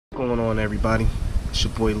What's going on, everybody? It's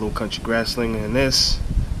your boy Lil Country Grasslinger, and this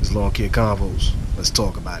is Long Kid Convos. Let's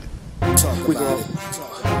talk about it.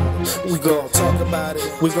 We gon' talk about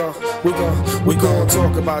it. We gon'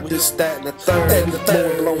 talk about this, that, and the third. And the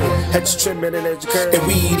third blowing, heads trimming and edge curve. And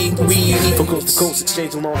we eat from coast to coast,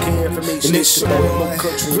 exchanging long kid information. And this shit boy Lil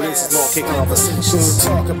Country, this is Long Kid Conversations.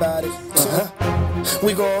 Talk about it.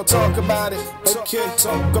 We gon' talk about it. Okay,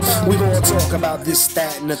 talk about it. We gon' talk about this,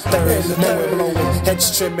 that, and the third. Mowing, blowing,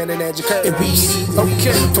 heads trimming and edge curve. And we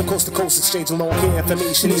eat from coast to coast, exchanging long kid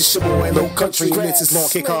information. And this shit boy Lil Country, and this is Long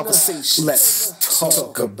Kid Conversations. Let's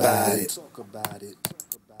talk about it.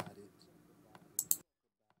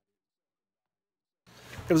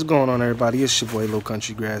 What's going on, everybody? It's your boy Lil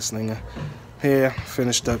Country Grasslinger. Here,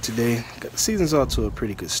 finished up today. The season's off to a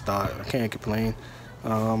pretty good start. I can't complain.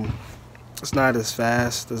 It's not as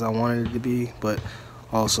fast as I wanted it to be, but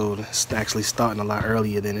also it's actually starting a lot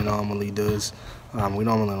earlier than it normally does. We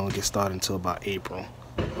normally don't get started until about April,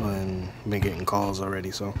 and been getting calls already,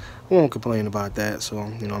 so I won't complain about that. So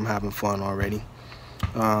I'm having fun already.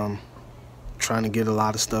 Trying to get a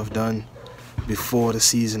lot of stuff done before the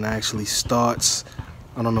season actually starts.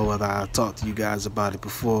 I don't know whether I talked to you guys about it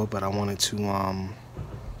before, but I wanted to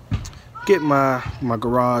get my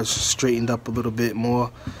garage straightened up a little bit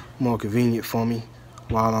more convenient for me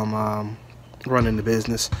while I'm running the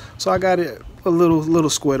business. So I got it a little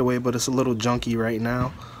squared away, but it's a little junky right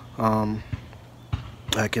now.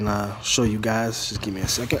 I can show you guys. Just give me a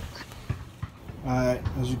second. Alright,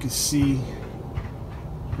 as you can see,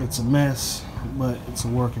 it's a mess, but it's a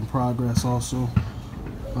work in progress also.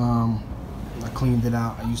 I cleaned it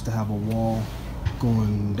out. I used to have a wall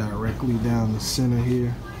going directly down the center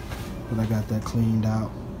here, but I got that cleaned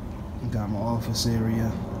out. I got my office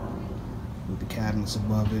area with the cabinets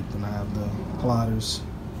above it. Then I have the plotters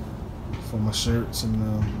for my shirts and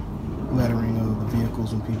the lettering of the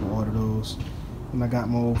vehicles when people order those. And I got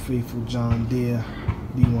my old faithful John Deere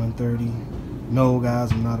D130. No,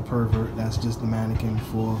 guys, I'm not a pervert. That's just the mannequin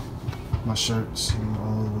for my shirts and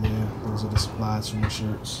all over there. Those are the supplies for my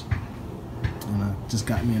shirts. And I just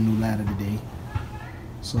got me a new ladder today,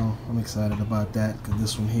 so I'm excited about that, because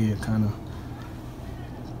this one here kind of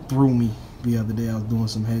threw me the other day. I was doing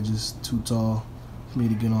some hedges too tall for me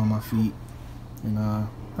to get on my feet, and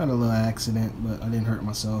had a little accident, but I didn't hurt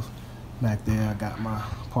myself. Back there I got my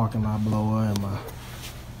parking lot blower and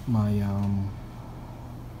my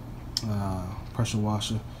pressure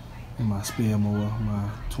washer and my spear mower, my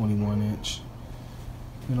 21-inch.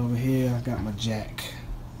 And over here I got my jack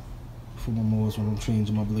for my mowers when I'm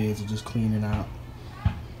changing my blades or just cleaning out.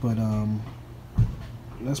 But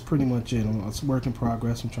that's pretty much it. It's a work in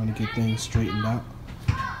progress. I'm trying to get things straightened out.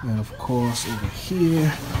 And of course, over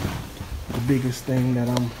here, the biggest thing that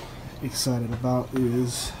I'm excited about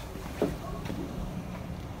is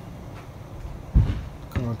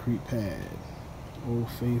concrete pad. Old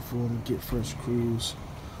Faithful Get Fresh Cruise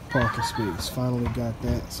parking space. Finally got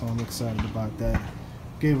that, so I'm excited about that.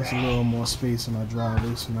 Gave us a little more space in our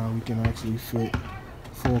driveway, so now we can actually fit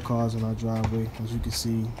 4 cars in our driveway. As you can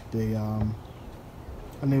see, our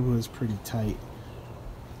neighborhood is pretty tight,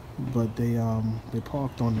 but they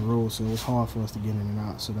parked on the road, so it was hard for us to get in and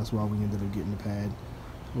out. So that's why we ended up getting the pad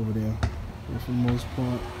over there. But for the most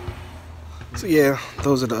part, so yeah,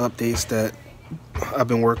 those are the updates that I've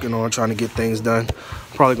been working on, trying to get things done.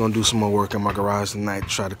 Probably gonna do some more work in my garage tonight to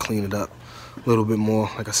try to clean it up a little bit more.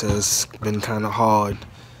 Like I said, it's been kind of hard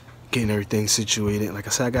getting everything situated. Like I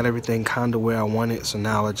said, I got everything kind of where I want it, so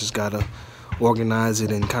now I just gotta organize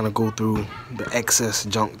it and kind of go through the excess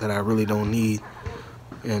junk that I really don't need,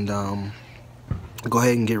 and go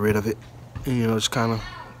ahead and get rid of it, and just kind of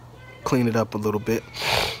clean it up a little bit.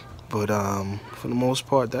 But for the most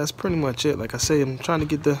part, that's pretty much it. Like I say, I'm trying to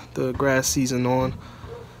get the grass season on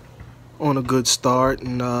a good start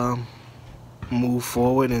and move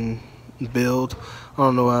forward and build. I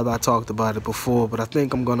don't know whether I talked about it before, but I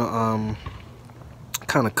think I'm gonna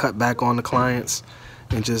kind of cut back on the clients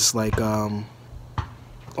and just like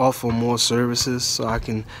offer more services so I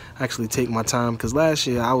can actually take my time. Because last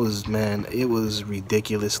year it was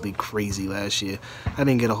ridiculously crazy last year. I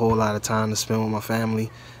didn't get a whole lot of time to spend with my family,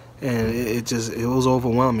 and it was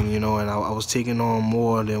overwhelming, and I was taking on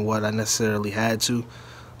more than what I necessarily had to.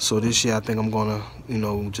 So this year I think I'm gonna,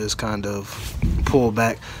 just kind of pull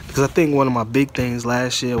back, because I think one of my big things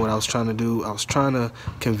last year, what I was trying to do, I was trying to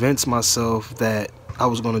convince myself that I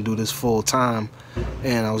was gonna do this full time,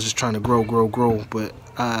 and I was just trying to grow. But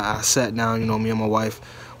I sat down, me and my wife,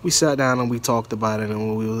 we sat down and we talked about it,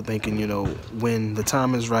 and we were thinking, when the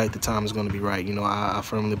time is right, the time is gonna be right. I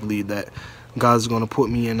firmly believe that God's going to put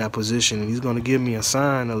me in that position, and he's going to give me a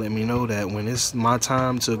sign to let me know that when it's my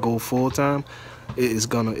time to go full time, it's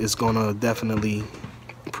gonna definitely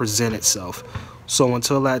present itself. So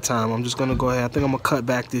until that time, I'm just gonna go ahead. I think I'm gonna cut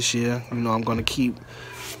back this year. You know, I'm gonna keep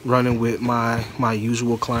running with my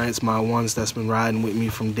usual clients, my ones that's been riding with me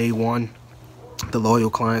from day one, the loyal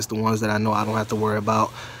clients, the ones that I know I don't have to worry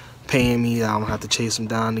about paying me. I don't have to chase them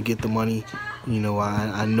down to get the money. You know,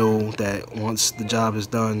 I know that once the job is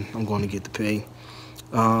done, I'm going to get the pay.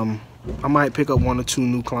 I might pick up 1 or 2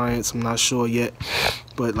 new clients. I'm not sure yet,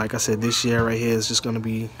 but like I said, this year right here is just going to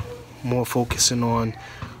be more focusing on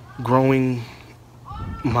growing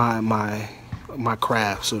my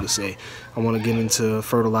craft, so to say. I want to get into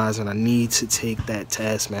fertilizer, and I need to take that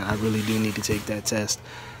test, man. I really do need to take that test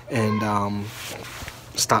and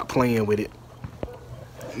stop playing with it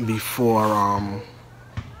before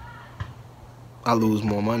I lose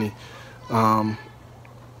more money.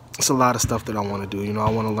 It's a lot of stuff that I want to do. You know, I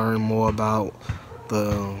want to learn more about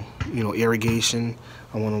the, you know, irrigation.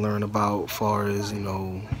 I want to learn about far as, you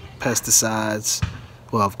know, pesticides.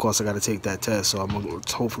 Well, of course, I got to take that test, so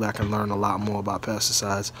hopefully I can learn a lot more about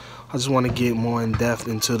pesticides. I just want to get more in depth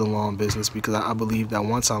into the lawn business, because I believe that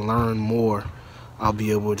once I learn more, I'll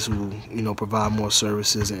be able to, you know, provide more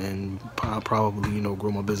services and probably, you know,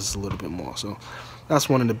 grow my business a little bit more. So that's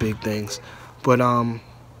one of the big things. But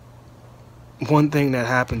one thing that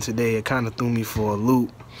happened today, it kind of threw me for a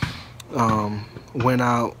loop. Went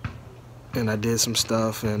out and I did some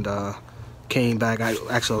stuff and came back.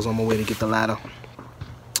 Actually, I was on my way to get the ladder,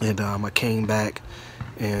 and I came back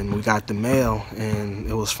and we got the mail, and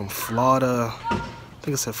it was from Florida. I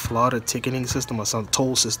think it said Florida Ticketing System or some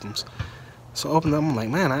toll systems. So I opened up, I'm like,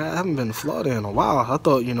 man, I haven't been to Florida in a while. I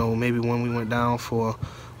thought, you know, maybe when we went down for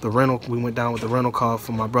the rental, we went down with the rental car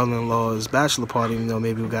for my brother-in-law's bachelor party, you know,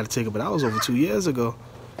 maybe we got a ticket, but that was over 2 years ago.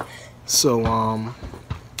 So I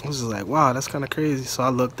was just like, wow, that's kind of crazy. So I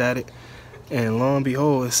looked at it, and lo and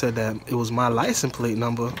behold, it said that it was my license plate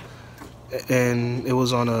number, and it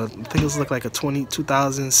was on a, I think it was like a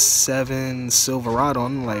 2007 Silverado.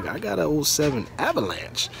 I'm like, I got a 07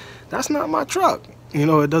 Avalanche. That's not my truck. You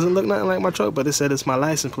know, it doesn't look nothing like my truck, but it said it's my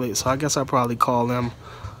license plate. So I guess I'll probably call them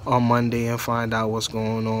on Monday and find out what's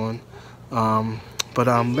going on. But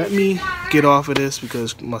let me get off of this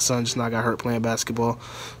because my son just now got hurt playing basketball.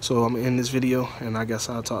 So I'm in this video, and I guess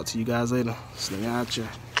I'll talk to you guys later. Stay out ya.